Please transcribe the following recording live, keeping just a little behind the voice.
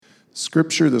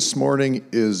Scripture this morning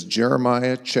is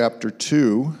Jeremiah chapter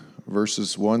 2,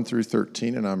 verses 1 through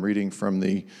 13, and I'm reading from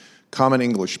the Common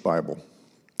English Bible.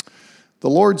 The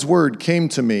Lord's word came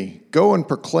to me, "Go and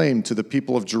proclaim to the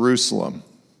people of Jerusalem."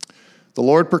 The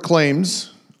Lord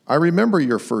proclaims, "I remember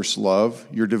your first love,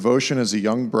 your devotion as a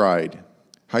young bride,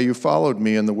 how you followed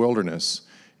me in the wilderness,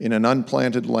 in an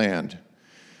unplanted land.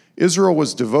 Israel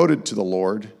was devoted to the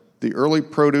Lord, the early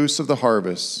produce of the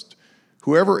harvest.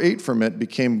 Whoever ate from it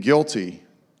became guilty.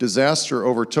 Disaster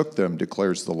overtook them,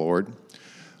 declares the Lord.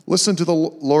 Listen to the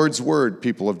Lord's word,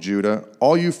 people of Judah,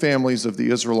 all you families of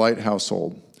the Israelite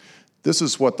household. This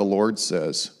is what the Lord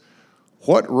says.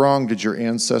 What wrong did your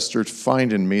ancestors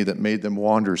find in me that made them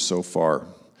wander so far?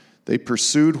 They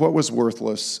pursued what was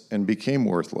worthless and became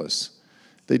worthless.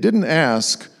 They didn't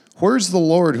ask, where's the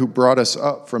Lord who brought us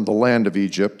up from the land of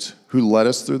Egypt, who led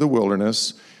us through the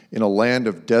wilderness, in a land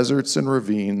of deserts and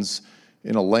ravines,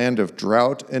 in a land of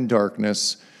drought and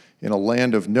darkness, in a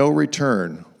land of no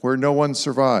return, where no one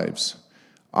survives.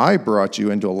 I brought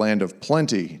you into a land of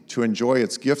plenty to enjoy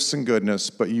its gifts and goodness,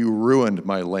 but you ruined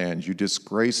my land. You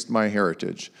disgraced my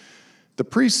heritage. The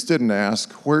priests didn't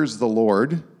ask, where's the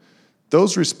Lord?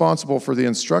 Those responsible for the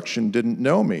instruction didn't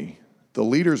know me. The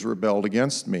leaders rebelled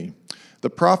against me. The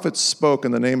prophets spoke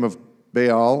in the name of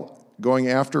Baal, going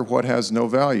after what has no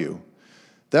value.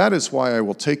 That is why I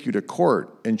will take you to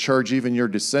court and charge even your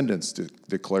descendants,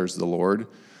 declares the Lord.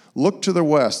 Look to the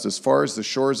west as far as the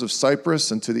shores of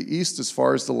Cyprus and to the east as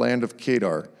far as the land of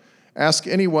Kedar. Ask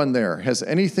anyone there, has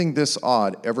anything this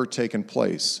odd ever taken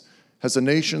place? Has a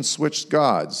nation switched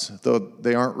gods, though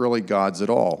they aren't really gods at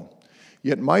all?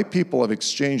 Yet my people have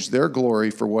exchanged their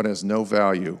glory for what has no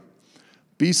value.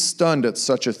 Be stunned at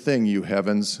such a thing, you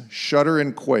heavens. Shudder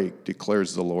and quake,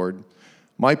 declares the Lord.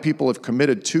 My people have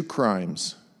committed two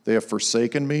crimes. They have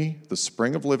forsaken me, the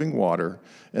spring of living water,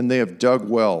 and they have dug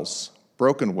wells,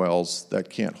 broken wells that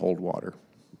can't hold water.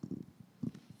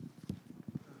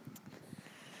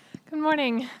 Good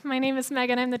morning. My name is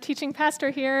Megan. I'm the teaching pastor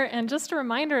here, and just a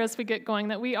reminder as we get going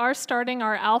that we are starting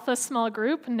our Alpha small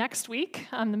group next week,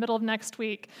 the middle of next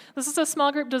week. This is a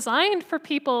small group designed for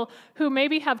people who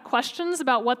maybe have questions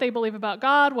about what they believe about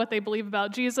God, what they believe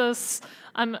about Jesus,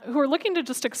 who are looking to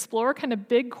just explore kind of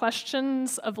big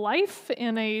questions of life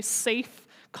in a safe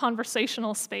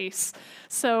conversational space.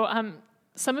 So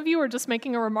some of you are just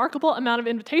making a remarkable amount of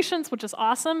invitations, which is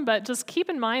awesome, but just keep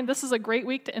in mind this is a great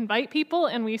week to invite people,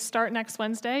 and we start next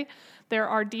Wednesday. There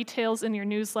are details in your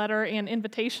newsletter and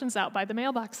invitations out by the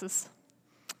mailboxes.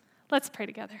 Let's pray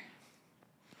together.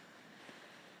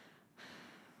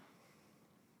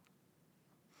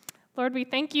 Lord, we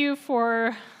thank you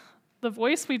for the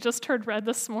voice we just heard read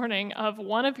this morning of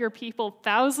one of your people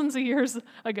thousands of years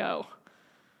ago,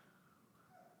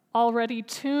 already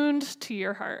tuned to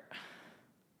your heart.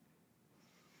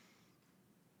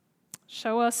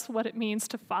 Show us what it means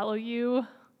to follow you,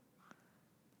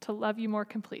 to love you more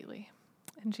completely.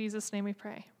 In Jesus' name we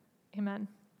pray. Amen.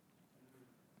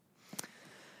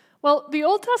 Well, the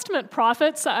Old Testament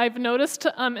prophets, I've noticed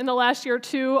in the last year or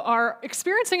two, are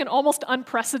experiencing an almost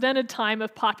unprecedented time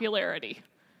of popularity.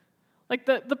 Like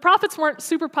the prophets weren't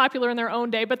super popular in their own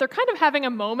day, but they're kind of having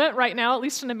a moment right now, at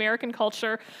least in American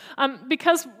culture,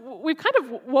 because we've kind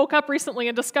of woke up recently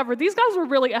and discovered these guys were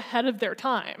really ahead of their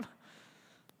time.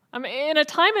 In a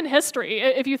time in history,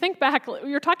 if you think back,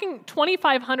 you're talking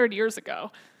 2,500 years ago,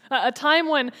 a time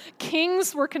when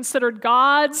kings were considered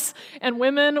gods and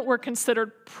women were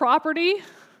considered property.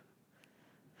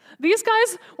 These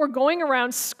guys were going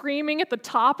around screaming at the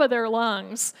top of their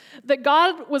lungs that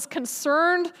God was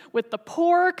concerned with the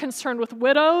poor, concerned with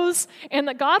widows, and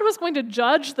that God was going to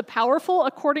judge the powerful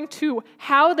according to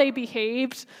how they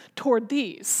behaved toward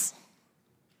these.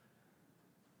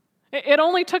 It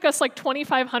only took us like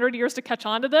 2,500 years to catch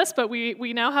on to this, but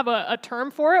we now have a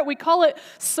term for it. We call it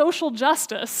social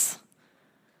justice.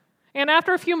 And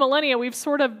after a few millennia, we've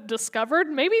sort of discovered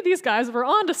maybe these guys were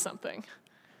onto something.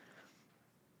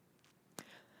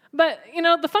 But,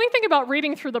 the funny thing about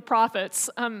reading through the prophets,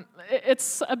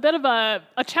 it's a bit of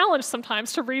a challenge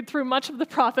sometimes to read through much of the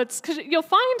prophets, because you'll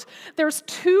find there's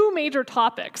two major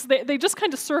topics. They just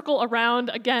kind of circle around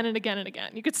again and again and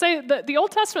again. You could say that the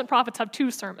Old Testament prophets have two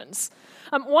sermons.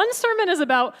 One sermon is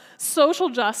about social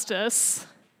justice,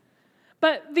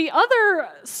 but the other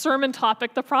sermon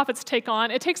topic the prophets take on,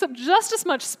 it takes up just as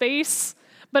much space,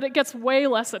 but it gets way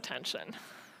less attention.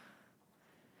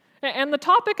 And the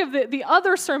topic of the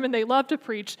other sermon they love to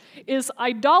preach is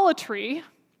idolatry,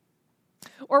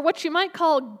 or what you might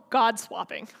call God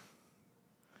swapping.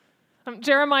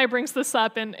 Jeremiah brings this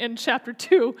up in chapter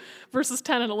 2, verses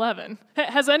 10 and 11.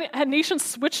 Had nations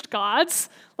switched gods?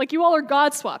 Like, you all are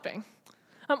God swapping.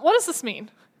 What does this mean?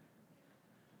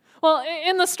 Well,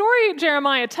 in the story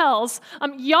Jeremiah tells,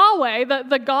 Yahweh,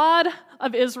 the God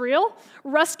of Israel,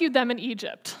 rescued them in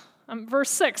Egypt. Verse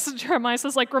 6, Jeremiah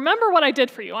says, remember what I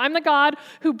did for you. I'm the God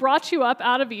who brought you up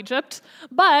out of Egypt.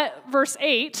 But, verse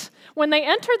 8, when they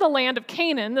enter the land of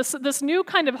Canaan, this new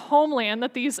kind of homeland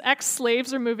that these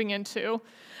ex-slaves are moving into,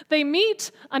 they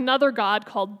meet another god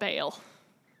called Baal.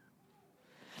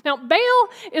 Now, Baal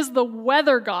is the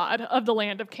weather god of the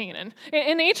land of Canaan.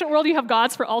 In the ancient world, you have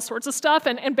gods for all sorts of stuff,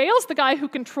 and Baal's the guy who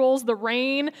controls the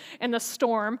rain and the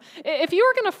storm. If you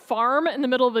were going to farm in the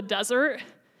middle of a desert,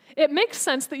 it makes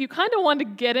sense that you kind of want to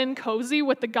get in cozy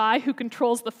with the guy who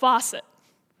controls the faucet.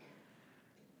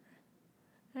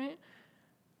 Right?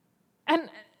 And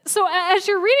so as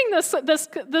you're reading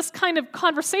this kind of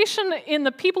conversation in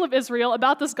the people of Israel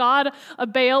about this god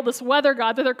of Baal, this weather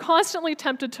god that they're constantly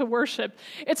tempted to worship,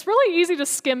 it's really easy to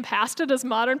skim past it as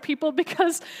modern people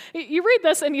because you read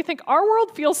this and you think our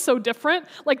world feels so different.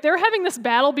 Like they're having this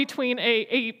battle between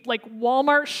a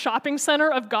Walmart shopping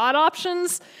center of god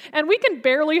options, and we can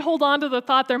barely hold on to the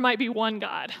thought there might be one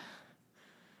god.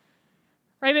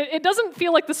 Right? It doesn't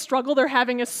feel like the struggle they're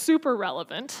having is super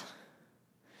relevant.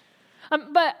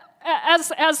 But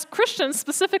as Christians,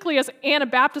 specifically as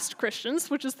Anabaptist Christians,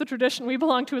 which is the tradition we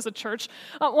belong to as a church,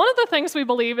 one of the things we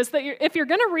believe is that if you're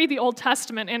going to read the Old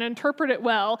Testament and interpret it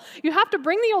well, you have to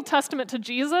bring the Old Testament to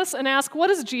Jesus and ask, what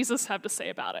does Jesus have to say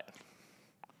about it?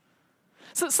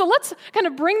 So let's kind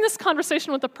of bring this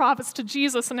conversation with the prophets to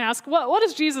Jesus and ask, what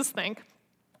does Jesus think?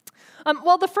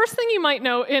 Well, the first thing you might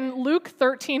know in Luke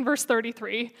 13, verse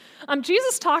 33,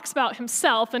 Jesus talks about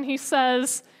himself, and he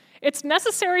says, it's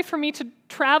necessary for me to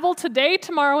travel today,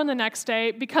 tomorrow, and the next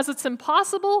day because it's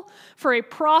impossible for a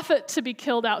prophet to be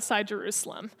killed outside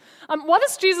Jerusalem. What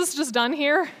has Jesus just done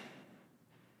here?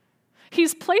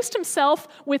 He's placed himself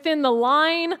within the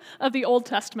line of the Old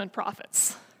Testament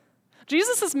prophets.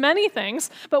 Jesus is many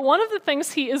things, but one of the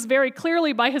things he is very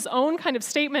clearly by his own kind of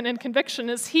statement and conviction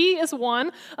is he is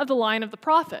one of the line of the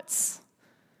prophets.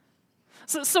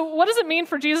 So what does it mean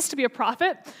for Jesus to be a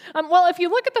prophet? Well, if you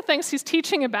look at the things he's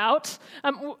teaching about,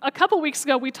 a couple weeks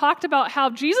ago we talked about how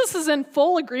Jesus is in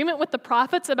full agreement with the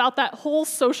prophets about that whole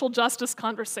social justice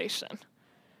conversation.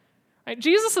 Right?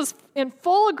 Jesus is in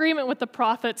full agreement with the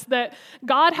prophets that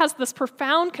God has this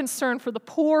profound concern for the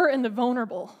poor and the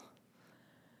vulnerable.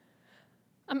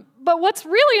 But what's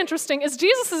really interesting is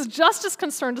Jesus is just as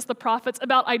concerned as the prophets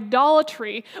about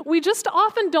idolatry. We just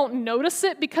often don't notice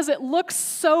it because it looks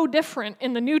so different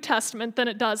in the New Testament than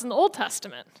it does in the Old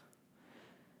Testament.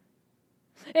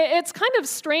 It's kind of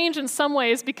strange in some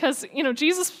ways because,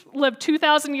 Jesus lived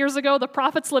 2,000 years ago. The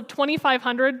prophets lived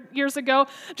 2,500 years ago.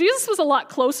 Jesus was a lot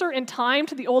closer in time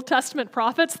to the Old Testament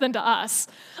prophets than to us.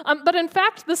 But in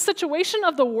fact, the situation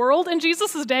of the world in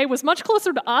Jesus' day was much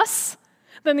closer to us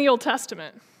than the Old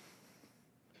Testament.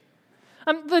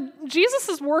 Jesus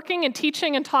is working and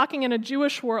teaching and talking in a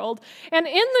Jewish world, and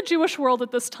in the Jewish world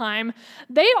at this time,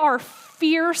 they are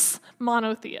fierce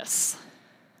monotheists.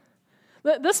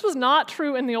 This was not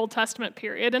true in the Old Testament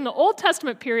period. In the Old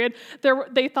Testament period,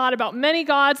 they thought about many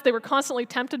gods, they were constantly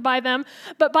tempted by them,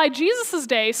 but by Jesus'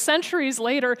 day, centuries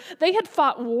later, they had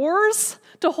fought wars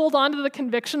to hold on to the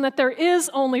conviction that there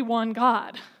is only one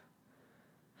God.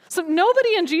 So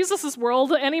nobody in Jesus'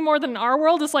 world, any more than our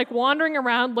world, is wandering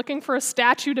around looking for a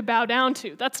statue to bow down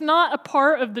to. That's not a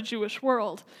part of the Jewish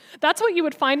world. That's what you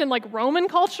would find in Roman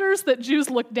cultures that Jews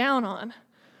look down on.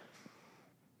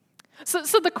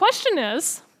 So the question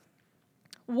is,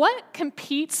 what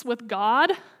competes with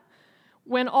God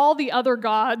when all the other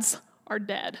gods are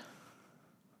dead?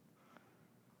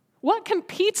 What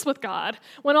competes with God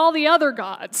when all the other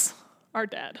gods are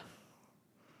dead?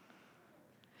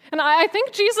 And I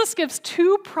think Jesus gives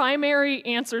two primary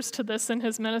answers to this in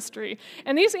his ministry.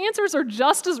 And these answers are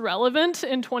just as relevant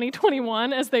in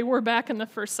 2021 as they were back in the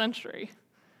first century.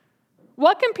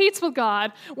 What competes with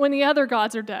God when the other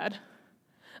gods are dead?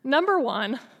 Number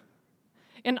one,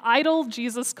 an idol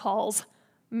Jesus calls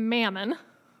mammon,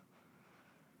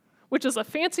 which is a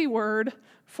fancy word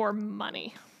for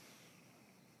money.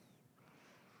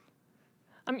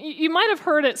 You might have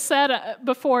heard it said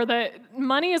before that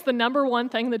money is the number one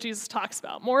thing that Jesus talks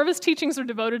about. More of his teachings are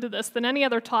devoted to this than any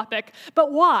other topic.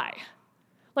 But why?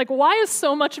 Why is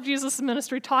so much of Jesus'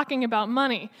 ministry talking about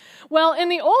money? Well, in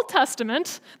the Old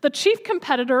Testament, the chief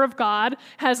competitor of God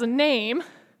has a name.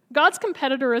 God's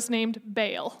competitor is named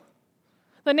Baal.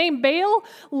 The name Baal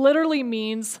literally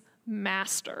means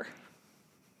master.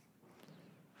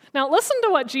 Now, listen to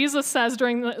what Jesus says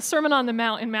during the Sermon on the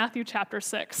Mount in Matthew chapter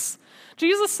 6.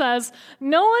 Jesus says,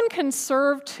 "No one can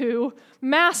serve two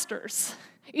masters.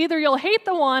 Either you'll hate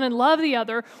the one and love the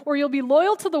other, or you'll be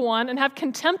loyal to the one and have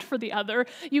contempt for the other.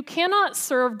 You cannot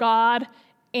serve God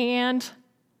and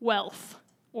wealth,"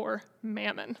 or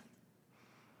mammon.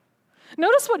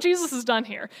 Notice what Jesus has done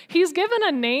here. He's given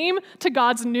a name to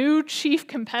God's new chief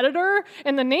competitor,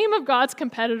 and the name of God's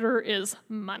competitor is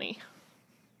money.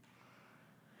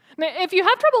 Now, if you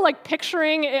have trouble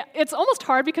picturing, it's almost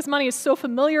hard because money is so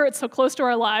familiar, it's so close to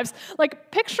our lives.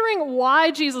 Picturing why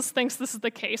Jesus thinks this is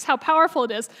the case, how powerful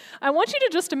it is. I want you to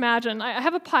just imagine, I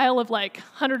have a pile of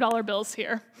 $100 bills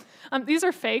here. These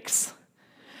are fakes,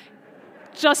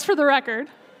 just for the record.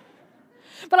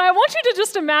 But I want you to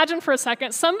just imagine for a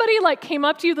second, somebody came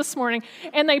up to you this morning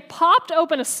and they popped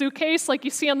open a suitcase like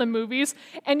you see on the movies,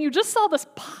 and you just saw this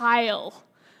pile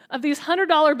of these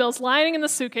 $100 bills lying in the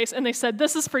suitcase, and they said,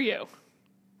 "This is for you."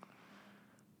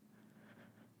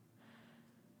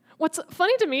 What's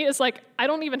funny to me is I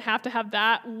don't even have to have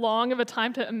that long of a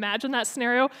time to imagine that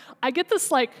scenario. I get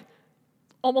this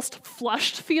almost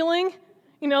flushed feeling,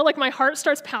 my heart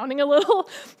starts pounding a little.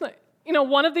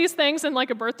 One of these things in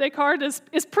a birthday card is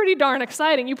pretty darn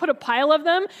exciting. You put a pile of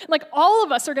them, all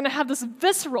of us are going to have this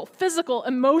visceral, physical,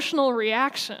 emotional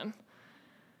reaction.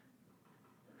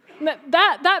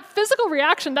 That physical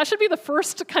reaction, that should be the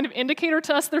first kind of indicator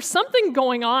to us there's something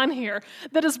going on here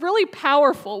that is really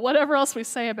powerful, whatever else we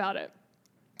say about it.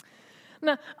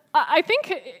 Now, I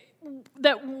think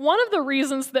that one of the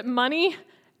reasons that money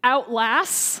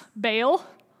outlasts Baal,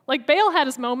 Baal had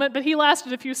his moment, but he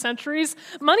lasted a few centuries.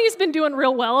 Money's been doing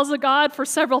real well as a god for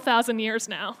several thousand years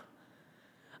now.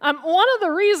 One of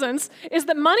the reasons is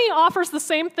that money offers the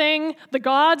same thing the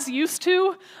gods used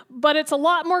to, but it's a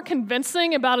lot more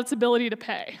convincing about its ability to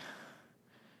pay.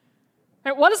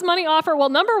 Right, what does money offer? Well,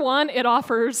 number one, it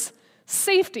offers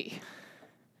safety.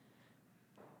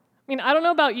 I don't know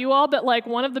about you all, but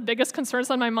one of the biggest concerns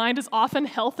on my mind is often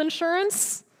health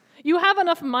insurance. You have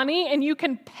enough money and you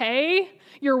can pay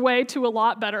your way to a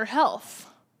lot better health.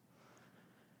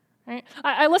 Right?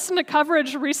 I listened to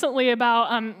coverage recently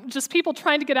about just people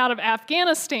trying to get out of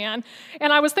Afghanistan,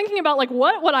 and I was thinking about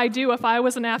what would I do if I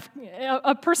was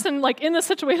a person in this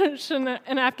situation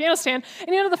in Afghanistan?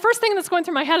 And the first thing that's going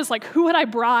through my head is who would I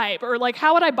bribe, or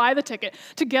how would I buy the ticket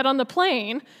to get on the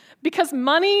plane? Because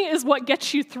money is what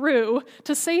gets you through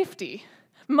to safety.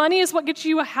 Money is what gets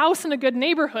you a house in a good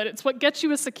neighborhood. It's what gets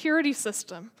you a security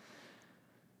system.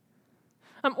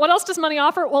 What else does money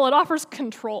offer? Well, it offers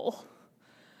control.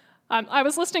 I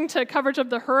was listening to coverage of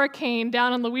the hurricane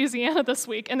down in Louisiana this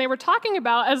week, and they were talking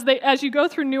about, as you go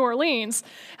through New Orleans,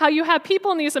 how you have people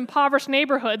in these impoverished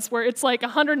neighborhoods where it's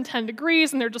 110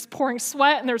 degrees, and they're just pouring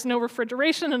sweat, and there's no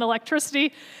refrigeration and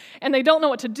electricity, and they don't know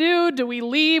what to do. Do we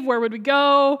leave? Where would we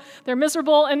go? They're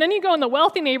miserable. And then you go in the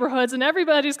wealthy neighborhoods, and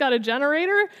everybody's got a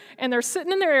generator, and they're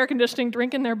sitting in their air conditioning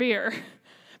drinking their beer.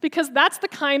 Because that's the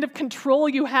kind of control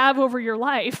you have over your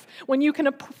life when you can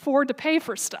afford to pay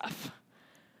for stuff.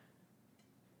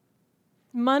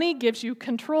 Money gives you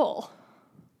control.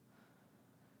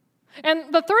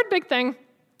 And the third big thing,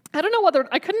 I don't know whether,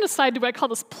 I couldn't decide, do I call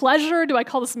this pleasure, do I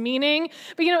call this meaning?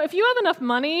 But if you have enough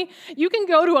money, you can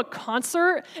go to a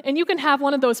concert and you can have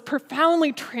one of those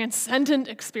profoundly transcendent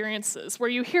experiences where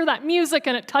you hear that music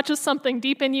and it touches something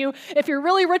deep in you. If you're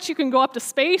really rich, you can go up to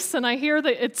space, and I hear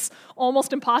that it's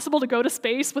almost impossible to go to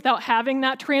space without having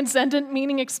that transcendent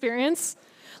meaning experience.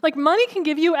 Money can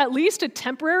give you at least a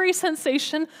temporary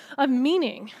sensation of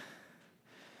meaning.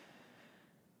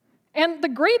 And the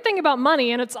great thing about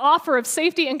money and its offer of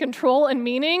safety and control and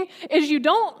meaning is you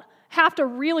don't have to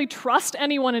really trust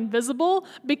anyone invisible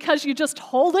because you just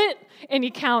hold it and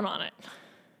you count on it.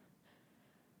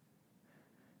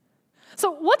 So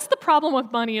what's the problem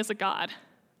with money as a god?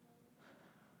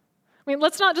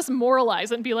 Let's not just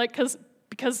moralize it and be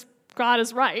because God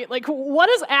is right. What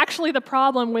is actually the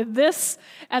problem with this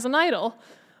as an idol?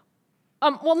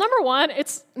 Well, number one,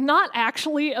 it's not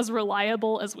actually as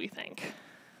reliable as we think.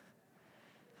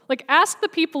 Ask the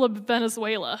people of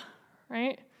Venezuela,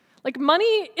 right?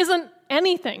 Money isn't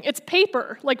anything. It's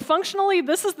paper. Functionally,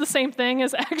 this is the same thing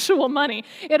as actual money.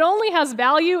 It only has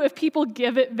value if people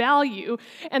give it value,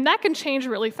 and that can change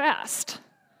really fast.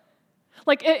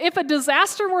 If a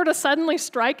disaster were to suddenly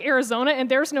strike Arizona and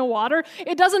there's no water,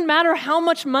 it doesn't matter how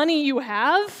much money you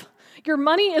have. Your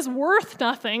money is worth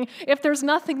nothing if there's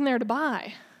nothing there to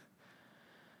buy.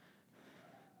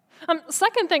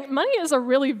 Second thing, money is a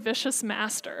really vicious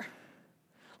master.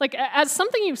 As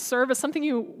something you serve, as something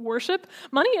you worship,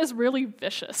 money is really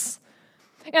vicious.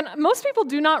 And most people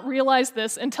do not realize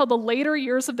this until the later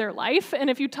years of their life. And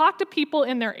if you talk to people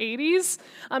in their 80s,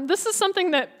 this is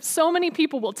something that so many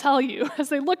people will tell you as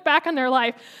they look back on their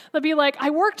life. They'll be like, I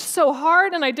worked so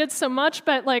hard and I did so much,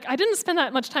 but like I didn't spend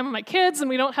that much time with my kids and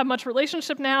we don't have much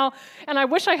relationship now. And I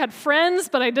wish I had friends,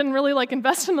 but I didn't really like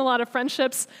invest in a lot of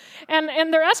friendships.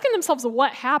 And they're asking themselves,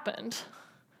 what happened?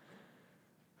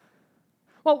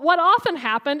 Well, what often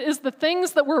happened is the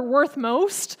things that were worth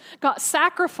most got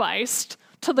sacrificed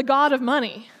to the God of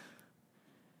money,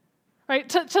 right?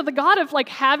 To the God of like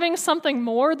having something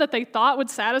more that they thought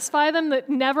would satisfy them that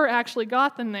never actually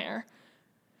got them there.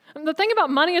 And the thing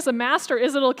about money as a master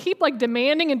is it'll keep like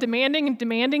demanding and demanding and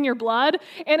demanding your blood,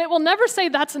 and it will never say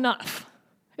that's enough.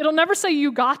 It'll never say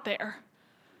you got there.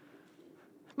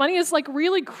 Money is like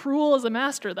really cruel as a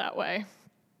master that way.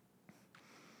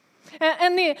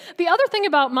 And the other thing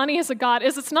about money as a god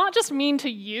is it's not just mean to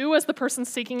you as the person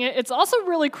seeking it, it's also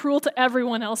really cruel to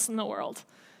everyone else in the world.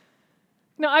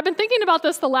 Now, I've been thinking about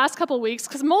this the last couple of weeks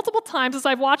because multiple times as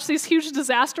I've watched these huge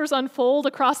disasters unfold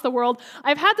across the world,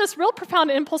 I've had this real profound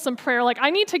impulse in prayer, like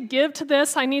I need to give to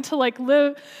this, I need to like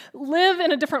live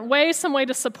in a different way, some way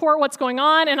to support what's going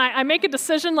on, and I make a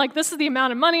decision like this is the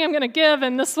amount of money I'm going to give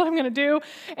and this is what I'm going to do,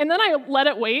 and then I let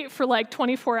it wait for like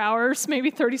 24 hours,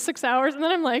 maybe 36 hours, and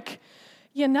then I'm like,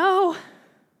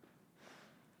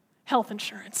 health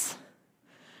insurance.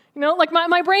 Like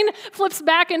my brain flips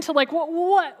back into like,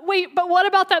 wait, but what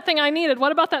about that thing I needed?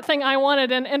 What about that thing I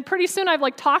wanted? And pretty soon I've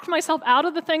like talked myself out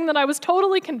of the thing that I was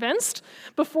totally convinced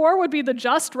before would be the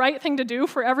just right thing to do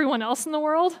for everyone else in the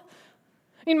world.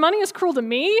 I mean, money is cruel to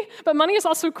me, but money is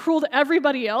also cruel to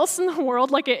everybody else in the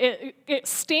world. Like it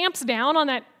stamps down on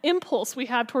that impulse we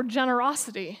have toward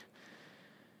generosity.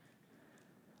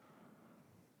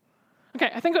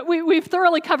 Okay, I think we've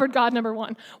thoroughly covered God number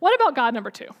one. What about God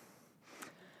number two?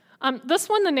 This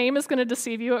one, the name is going to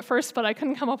deceive you at first, but I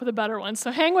couldn't come up with a better one,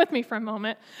 so hang with me for a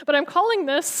moment. But I'm calling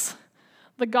this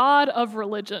the God of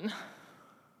religion.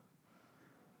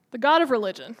 The God of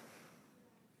religion.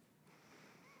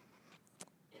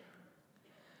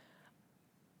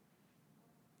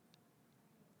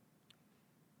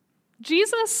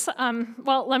 Jesus,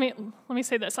 let me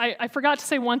say this. I forgot to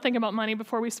say one thing about money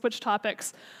before we switch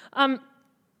topics.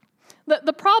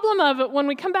 The problem of, when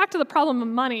we come back to the problem of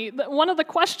money, one of the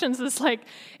questions is like,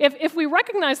 if we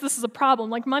recognize this is a problem,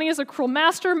 like money is a cruel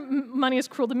master, money is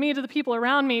cruel to me, to the people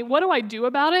around me, what do I do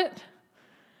about it?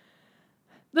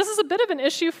 This is a bit of an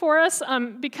issue for us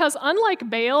because unlike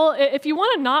Baal, if you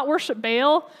want to not worship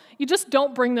Baal, you just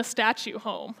don't bring the statue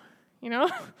home,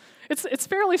 It's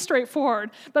fairly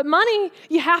straightforward. But money,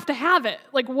 you have to have it.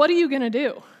 Like, what are you going to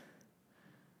do?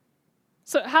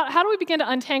 So how do we begin to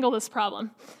untangle this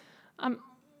problem?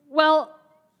 Well,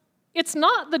 it's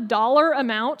not the dollar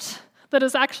amount that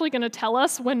is actually going to tell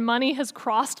us when money has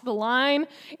crossed the line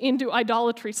into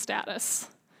idolatry status.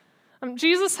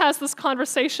 Jesus has this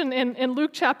conversation in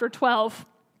Luke chapter 12.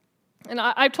 And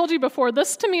I've told you before,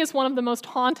 this to me is one of the most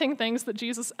haunting things that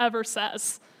Jesus ever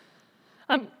says.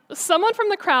 Someone from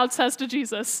the crowd says to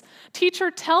Jesus,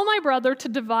 "Teacher, tell my brother to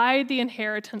divide the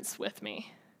inheritance with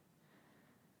me."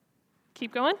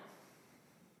 Keep going.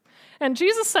 And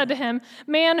Jesus said to him,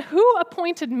 "Man, who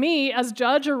appointed me as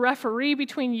judge or referee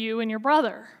between you and your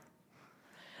brother?"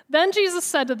 Then Jesus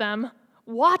said to them,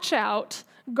 "Watch out,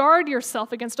 guard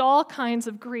yourself against all kinds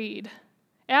of greed.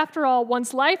 After all,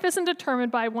 one's life isn't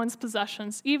determined by one's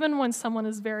possessions, even when someone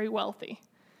is very wealthy."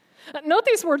 Note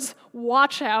these words,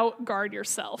 watch out, guard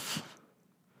yourself.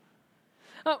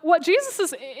 What Jesus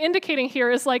is indicating here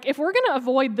is like, if we're going to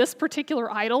avoid this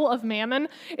particular idol of mammon,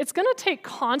 it's going to take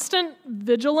constant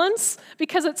vigilance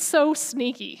because it's so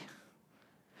sneaky.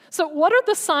 So what are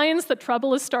the signs that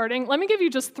trouble is starting? Let me give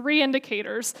you just 3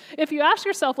 indicators. If you ask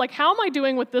yourself, like, how am I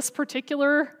doing with this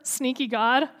particular sneaky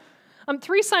God?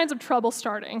 3 signs of trouble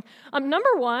starting.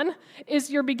 Number 1 is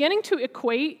you're beginning to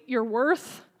equate your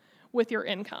worth with your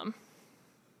income.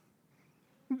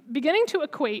 Beginning to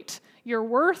equate your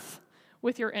worth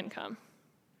with your income.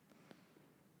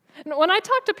 And when I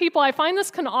talk to people, I find this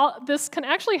can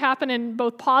actually happen in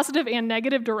both positive and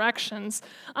negative directions.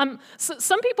 So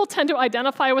some people tend to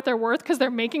identify with their worth because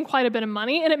they're making quite a bit of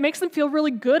money, and it makes them feel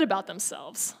really good about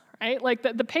themselves, right? Like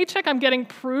the paycheck I'm getting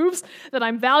proves that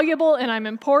I'm valuable and I'm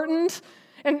important.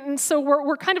 And so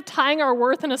we're kind of tying our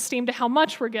worth and esteem to how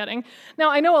much we're getting.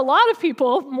 Now, I know a lot of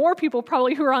people, more people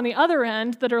probably, who are on the other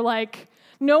end that are like,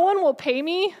 no one will pay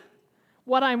me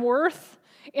what I'm worth,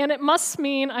 and it must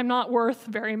mean I'm not worth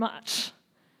very much.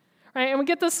 Right? And we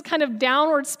get this kind of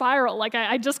downward spiral, like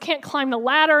I just can't climb the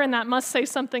ladder, and that must say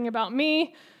something about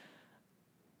me.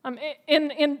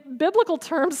 In biblical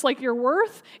terms, like your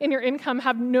worth and your income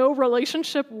have no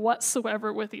relationship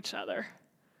whatsoever with each other.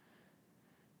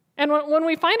 And when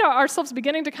we find ourselves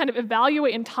beginning to kind of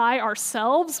evaluate and tie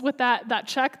ourselves with that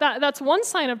check, that's one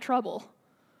sign of trouble.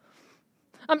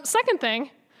 Second thing,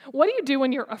 what do you do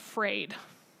when you're afraid?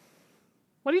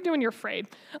 What do you do when you're afraid?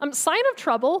 Sign of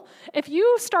trouble, if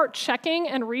you start checking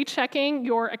and rechecking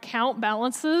your account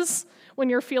balances when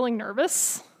you're feeling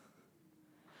nervous,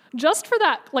 just for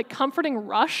that comforting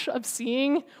rush of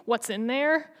seeing what's in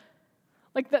there,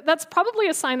 that's probably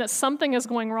a sign that something is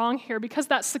going wrong here, because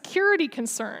that security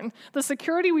concern, the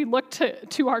security we look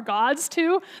to our gods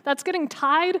to, that's getting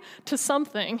tied to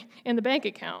something in the bank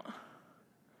account.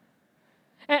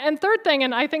 And third thing,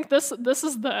 and I think this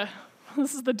is the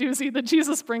doozy that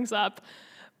Jesus brings up,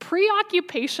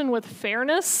 preoccupation with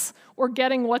fairness or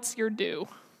getting what's your due.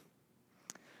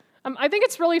 I think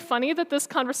it's really funny that this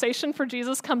conversation for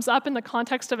Jesus comes up in the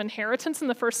context of inheritance in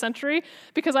the first century,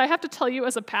 because I have to tell you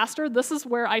as a pastor, this is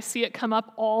where I see it come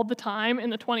up all the time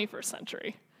in the 21st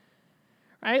century,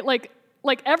 right? Like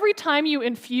every time you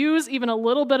infuse even a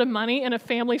little bit of money in a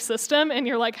family system and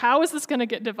you're like, how is this going to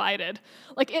get divided?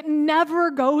 It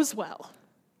never goes well.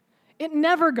 It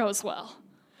never goes well.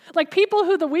 People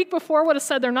who the week before would have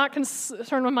said they're not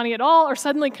concerned with money at all are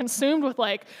suddenly consumed with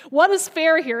what is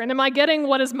fair here? And am I getting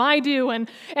what is my due? And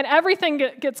everything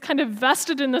gets kind of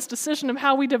vested in this decision of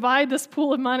how we divide this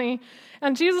pool of money.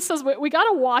 And Jesus says we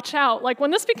got to watch out.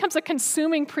 When this becomes a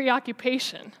consuming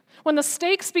preoccupation, when the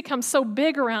stakes become so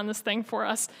big around this thing for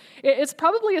us, it's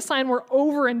probably a sign we're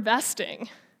over-investing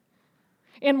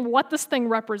in what this thing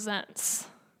represents.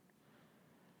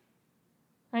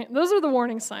 Right? Those are the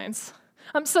warning signs.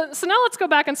 So now let's go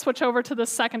back and switch over to the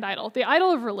second idol, the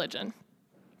idol of religion.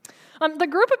 The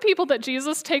group of people that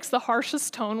Jesus takes the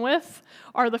harshest tone with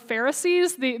are the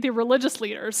Pharisees, the religious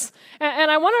leaders.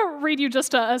 And I want to read you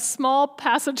just a small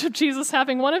passage of Jesus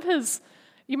having one of his,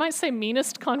 you might say,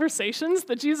 meanest conversations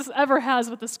that Jesus ever has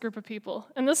with this group of people.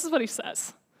 And this is what he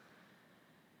says.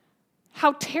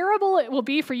 How terrible it will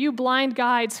be for you blind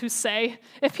guides who say,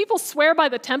 if people swear by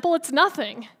the temple, it's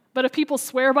nothing. But if people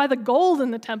swear by the gold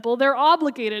in the temple, they're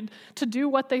obligated to do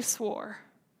what they swore.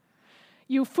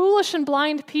 You foolish and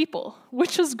blind people,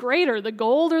 which is greater, the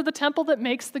gold or the temple that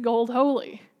makes the gold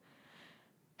holy?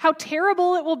 How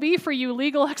terrible it will be for you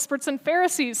legal experts and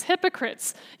Pharisees,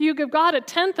 hypocrites. You give God a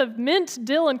tenth of mint,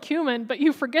 dill, and cumin, but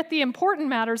you forget the important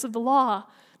matters of the law,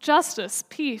 justice,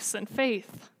 peace, and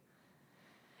faith.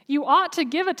 You ought to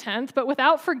give a tenth, but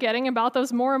without forgetting about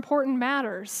those more important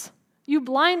matters. You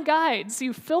blind guides,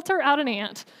 you filter out an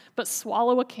ant, but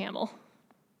swallow a camel.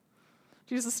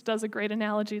 Jesus does a great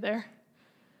analogy there.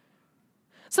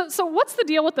 So what's the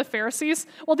deal with the Pharisees?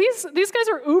 Well, these guys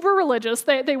are uber religious.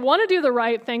 They want to do the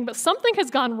right thing, but something has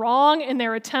gone wrong in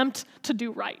their attempt to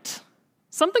do right.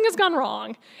 Something has gone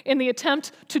wrong in the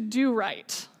attempt to do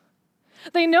right.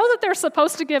 They know that they're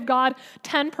supposed to give God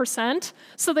 10%,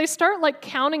 so they start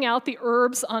counting out the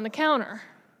herbs on the counter.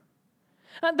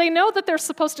 They know that they're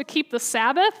supposed to keep the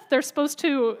Sabbath. They're supposed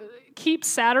to keep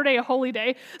Saturday a holy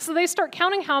day. So they start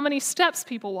counting how many steps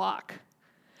people walk.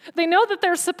 They know that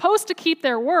they're supposed to keep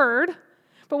their word.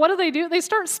 But what do? They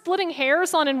start splitting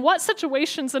hairs on in what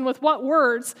situations and with what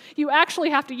words you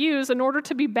actually have to use in order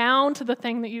to be bound to the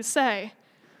thing that you say.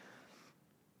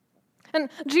 And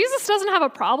Jesus doesn't have a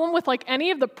problem with any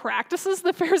of the practices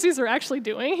the Pharisees are actually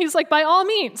doing. He's like, by all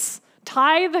means,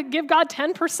 tithe, give God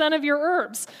 10% of your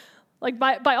herbs.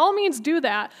 By all means, do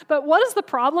that. But what is the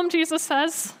problem, Jesus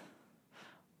says?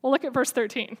 Well, look at verse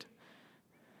 13.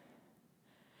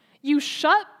 You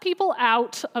shut people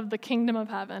out of the kingdom of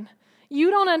heaven. You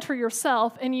don't enter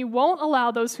yourself, and you won't allow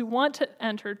those who want to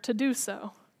enter to do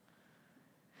so.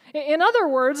 In other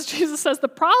words, Jesus says the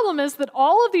problem is that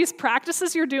all of these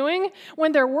practices you're doing,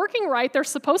 when they're working right, they're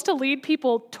supposed to lead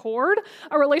people toward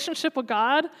a relationship with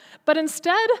God, but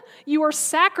instead you are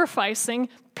sacrificing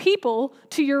people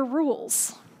to your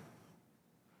rules.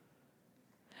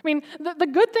 I mean, the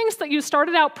good things that you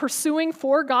started out pursuing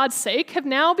for God's sake have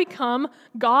now become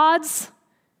God's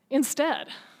instead.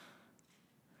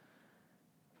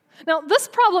 Now, this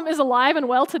problem is alive and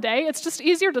well today. It's just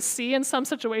easier to see in some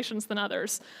situations than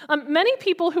others. Many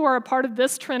people who are a part of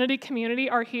this Trinity community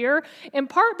are here, in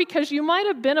part because you might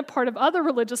have been a part of other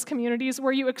religious communities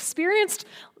where you experienced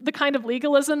the kind of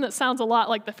legalism that sounds a lot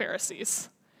like the Pharisees,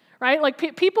 right?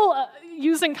 People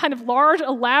using kind of large,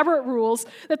 elaborate rules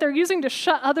that they're using to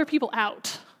shut other people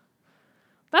out.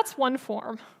 That's one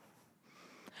form.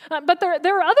 But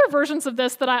there are other versions of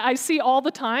this that I see all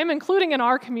the time, including in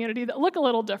our community, that look a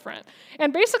little different.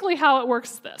 And basically how it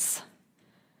works is this.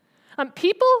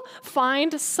 People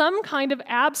find some kind of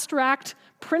abstract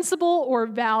principle or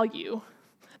value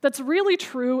that's really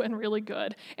true and really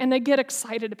good, and they get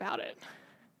excited about it.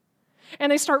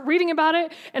 And they start reading about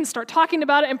it and start talking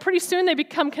about it, and pretty soon they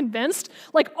become convinced,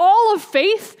 like all of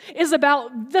faith is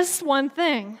about this one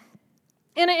thing.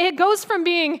 And it goes from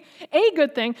being a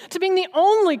good thing to being the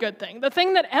only good thing, the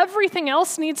thing that everything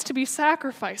else needs to be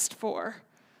sacrificed for.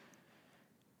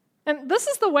 And this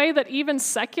is the way that even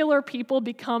secular people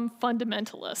become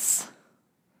fundamentalists.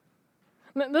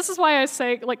 This is why I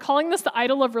say, like, calling this the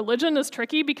idol of religion is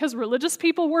tricky, because religious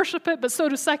people worship it, but so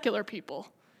do secular people.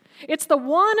 It's the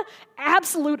one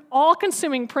absolute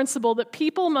all-consuming principle that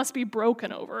people must be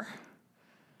broken over.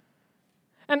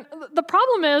 And the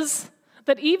problem is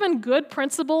that even good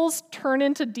principles turn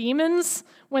into demons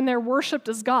when they're worshipped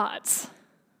as gods.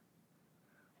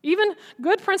 Even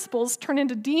good principles turn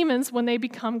into demons when they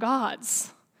become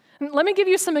gods. And let me give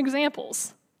you some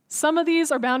examples. Some of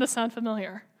these are bound to sound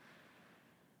familiar.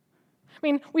 I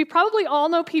mean, we probably all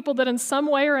know people that in some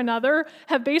way or another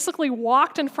have basically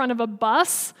walked in front of a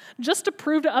bus just to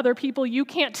prove to other people, you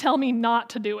can't tell me not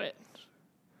to do it.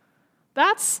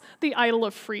 That's the idol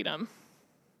of freedom.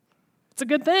 It's a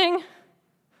good thing,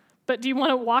 but do you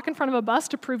want to walk in front of a bus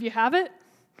to prove you have it?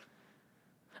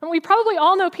 And we probably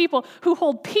all know people who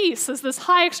hold peace as this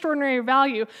high extraordinary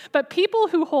value, but people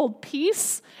who hold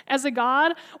peace as a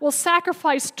god will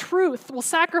sacrifice truth, will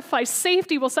sacrifice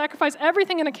safety, will sacrifice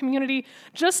everything in a community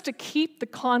just to keep the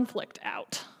conflict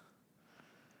out.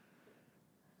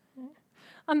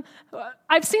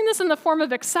 I've seen this in the form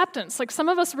of acceptance. Like, some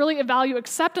of us really value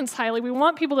acceptance highly. We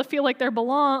want people to feel like they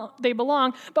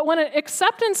belong, but when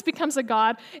acceptance becomes a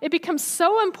god, it becomes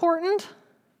so important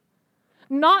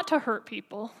not to hurt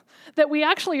people, that we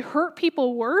actually hurt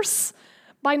people worse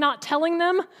by not telling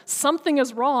them something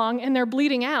is wrong and they're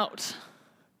bleeding out.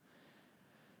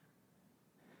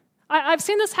 I've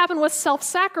seen this happen with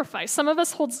self-sacrifice. Some of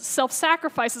us hold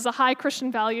self-sacrifice as a high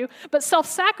Christian value, but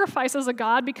self-sacrifice as a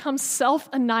god becomes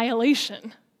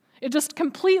self-annihilation. It just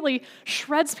completely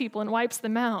shreds people and wipes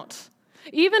them out.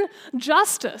 Even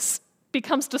justice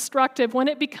becomes destructive when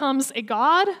it becomes a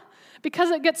god,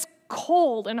 because it gets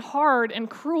cold and hard and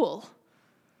cruel.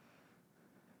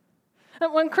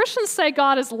 And when Christians say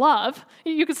God is love,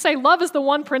 you could say love is the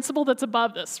one principle that's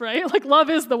above this, right? Like, love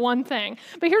is the one thing.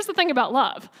 But here's the thing about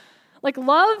love. Like,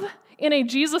 love in a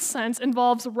Jesus sense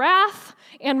involves wrath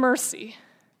and mercy,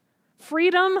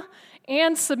 freedom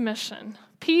and submission,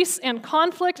 peace and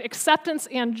conflict, acceptance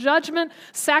and judgment,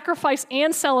 sacrifice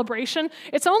and celebration.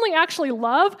 It's only actually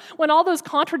love when all those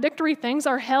contradictory things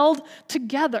are held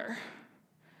together.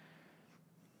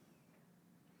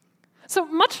 So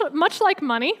much like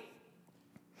money,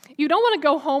 you don't want to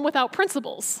go home without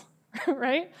principles,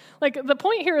 right? Like, the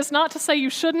point here is not to say you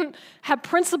shouldn't have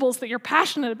principles that you're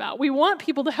passionate about. We want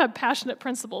people to have passionate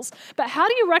principles. But how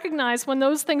do you recognize when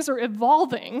those things are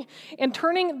evolving and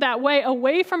turning that way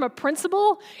away from a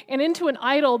principle and into an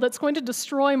idol that's going to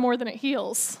destroy more than it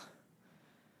heals?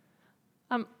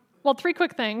 Well, three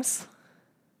quick things.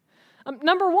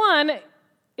 Number one,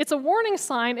 it's a warning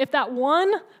sign if that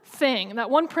one thing, that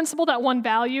one principle, that one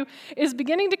value is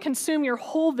beginning to consume your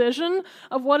whole vision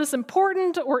of what is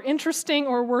important or interesting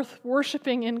or worth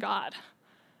worshiping in God.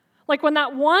 Like, when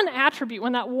that one attribute,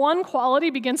 when that one quality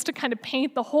begins to kind of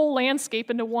paint the whole landscape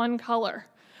into one color.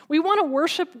 We want to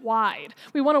worship wide.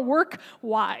 We want to work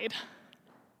wide.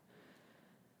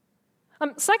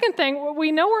 Second thing,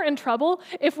 we know we're in trouble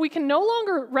if we can no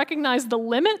longer recognize the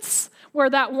limits where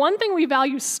that one thing we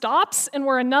value stops and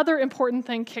where another important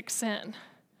thing kicks in.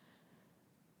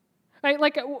 Right?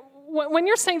 Like, when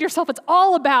you're saying to yourself, it's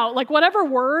all about, like, whatever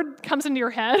word comes into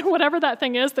your head, whatever that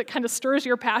thing is that kind of stirs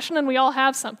your passion, and we all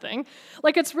have something,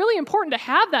 like, it's really important to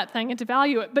have that thing and to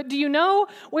value it. But do you know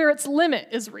where its limit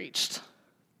is reached?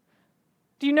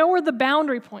 Do you know where the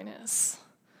boundary point is?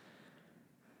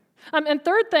 And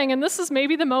third thing, and this is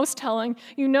maybe the most telling,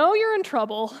 you know you're in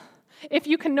trouble if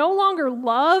you can no longer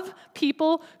love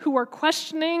people who are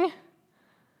questioning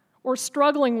or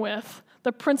struggling with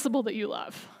the principle that you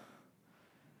love.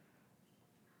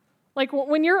 Like,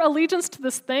 when your allegiance to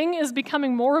this thing is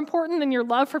becoming more important than your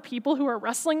love for people who are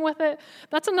wrestling with it,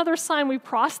 that's another sign we've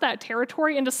crossed that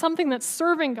territory into something that's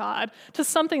serving God, to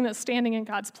something that's standing in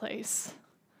God's place.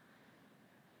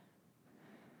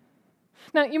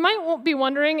 Now, you might be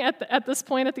wondering at this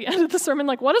point, at the end of the sermon,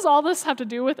 like, what does all this have to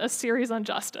do with a series on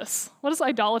justice? What does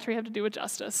idolatry have to do with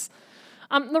justice?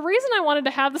 The reason I wanted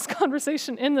to have this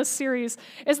conversation in this series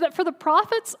is that for the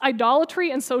prophets,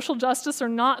 idolatry and social justice are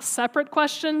not separate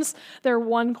questions, they're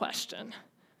one question.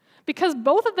 Because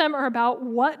both of them are about,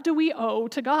 what do we owe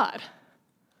to God?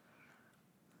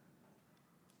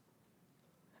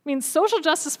 I mean, social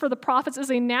justice for the prophets is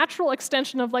a natural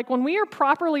extension of like when we are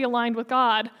properly aligned with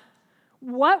God,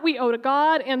 what we owe to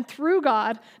God and through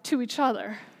God to each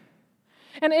other.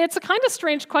 And it's a kind of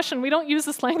strange question. We don't use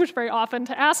this language very often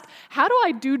to ask, how do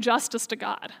I do justice to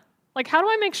God? Like, how do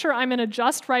I make sure I'm in a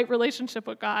just, right relationship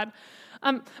with God?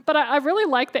 But I really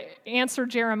like the answer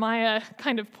Jeremiah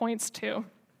kind of points to.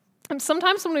 And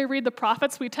sometimes when we read the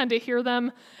prophets, we tend to hear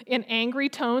them in angry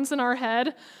tones in our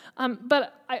head.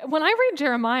 But when I read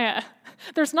Jeremiah,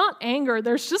 there's not anger.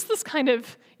 There's just this kind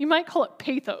of, you might call it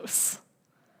pathos.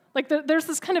 Like there's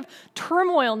this kind of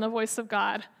turmoil in the voice of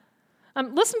God.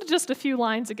 Listen to just a few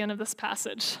lines again of this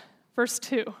passage. Verse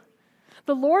 2.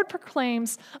 The Lord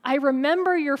proclaims, I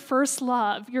remember your first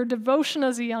love, your devotion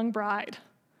as a young bride.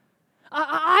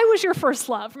 I was your first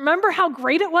love. Remember how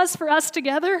great it was for us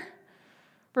together?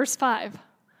 Verse 5.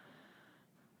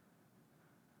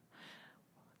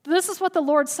 This is what the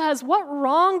Lord says. What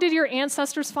wrong did your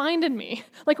ancestors find in me?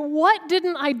 Like, what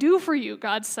didn't I do for you,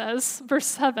 God says. Verse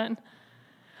 7.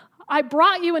 I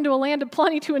brought you into a land of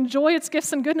plenty to enjoy its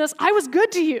gifts and goodness. I was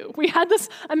good to you. We had this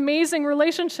amazing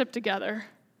relationship together.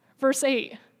 Verse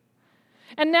 8.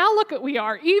 And now look what we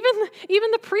are.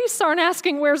 Even the priests aren't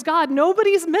asking, where's God?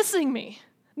 Nobody's missing me.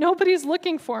 Nobody's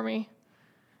looking for me.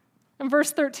 And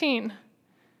verse 13.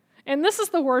 And this is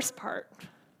the worst part.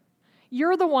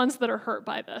 You're the ones that are hurt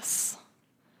by this.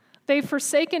 They've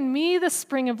forsaken me, the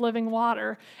spring of living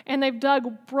water, and they've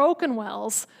dug broken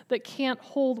wells that can't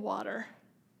hold water.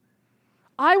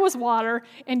 I was water,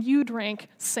 and you drank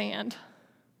sand.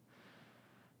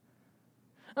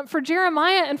 For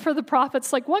Jeremiah and for the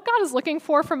prophets, like what God is looking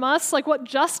for from us, like what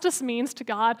justice means to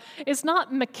God, is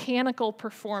not mechanical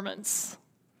performance.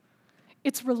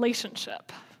 It's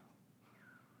relationship.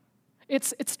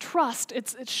 It's trust,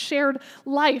 it's shared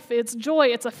life, it's joy,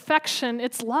 it's affection,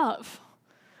 it's love.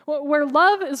 Where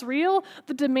love is real,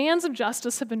 the demands of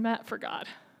justice have been met for God.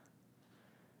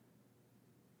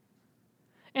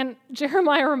 And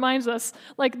Jeremiah reminds us,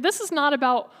 like, this is not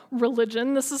about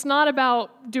religion. This is not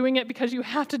about doing it because you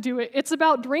have to do it. It's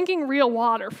about drinking real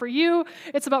water. For you,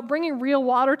 it's about bringing real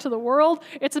water to the world.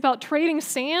 It's about trading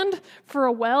sand for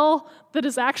a well that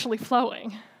is actually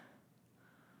flowing.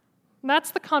 And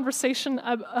that's the conversation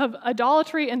of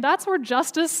idolatry, and that's where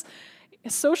justice,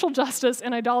 social justice,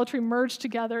 and idolatry merge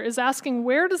together, is asking,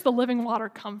 where does the living water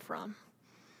come from?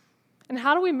 And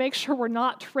how do we make sure we're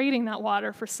not trading that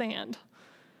water for sand?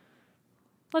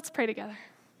 Let's pray together.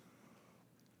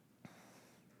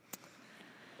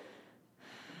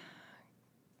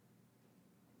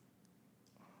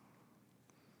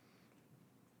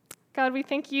 God, we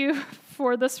thank you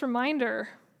for this reminder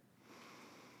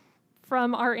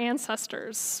from our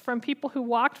ancestors, from people who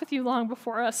walked with you long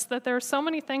before us, that there are so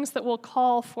many things that will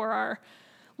call for our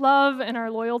love and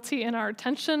our loyalty and our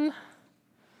attention,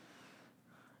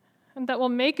 and that will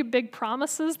make big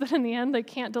promises that in the end they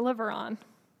can't deliver on.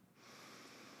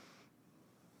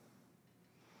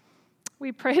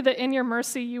 We pray that in your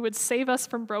mercy you would save us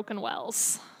from broken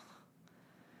wells.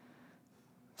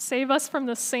 Save us from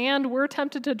the sand we're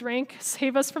tempted to drink.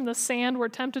 Save us from the sand we're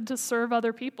tempted to serve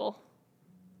other people.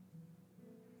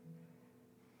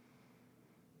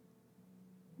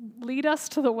 Lead us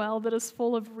to the well that is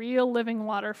full of real living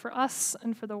water for us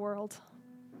and for the world.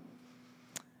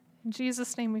 In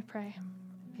Jesus' name we pray.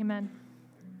 Amen.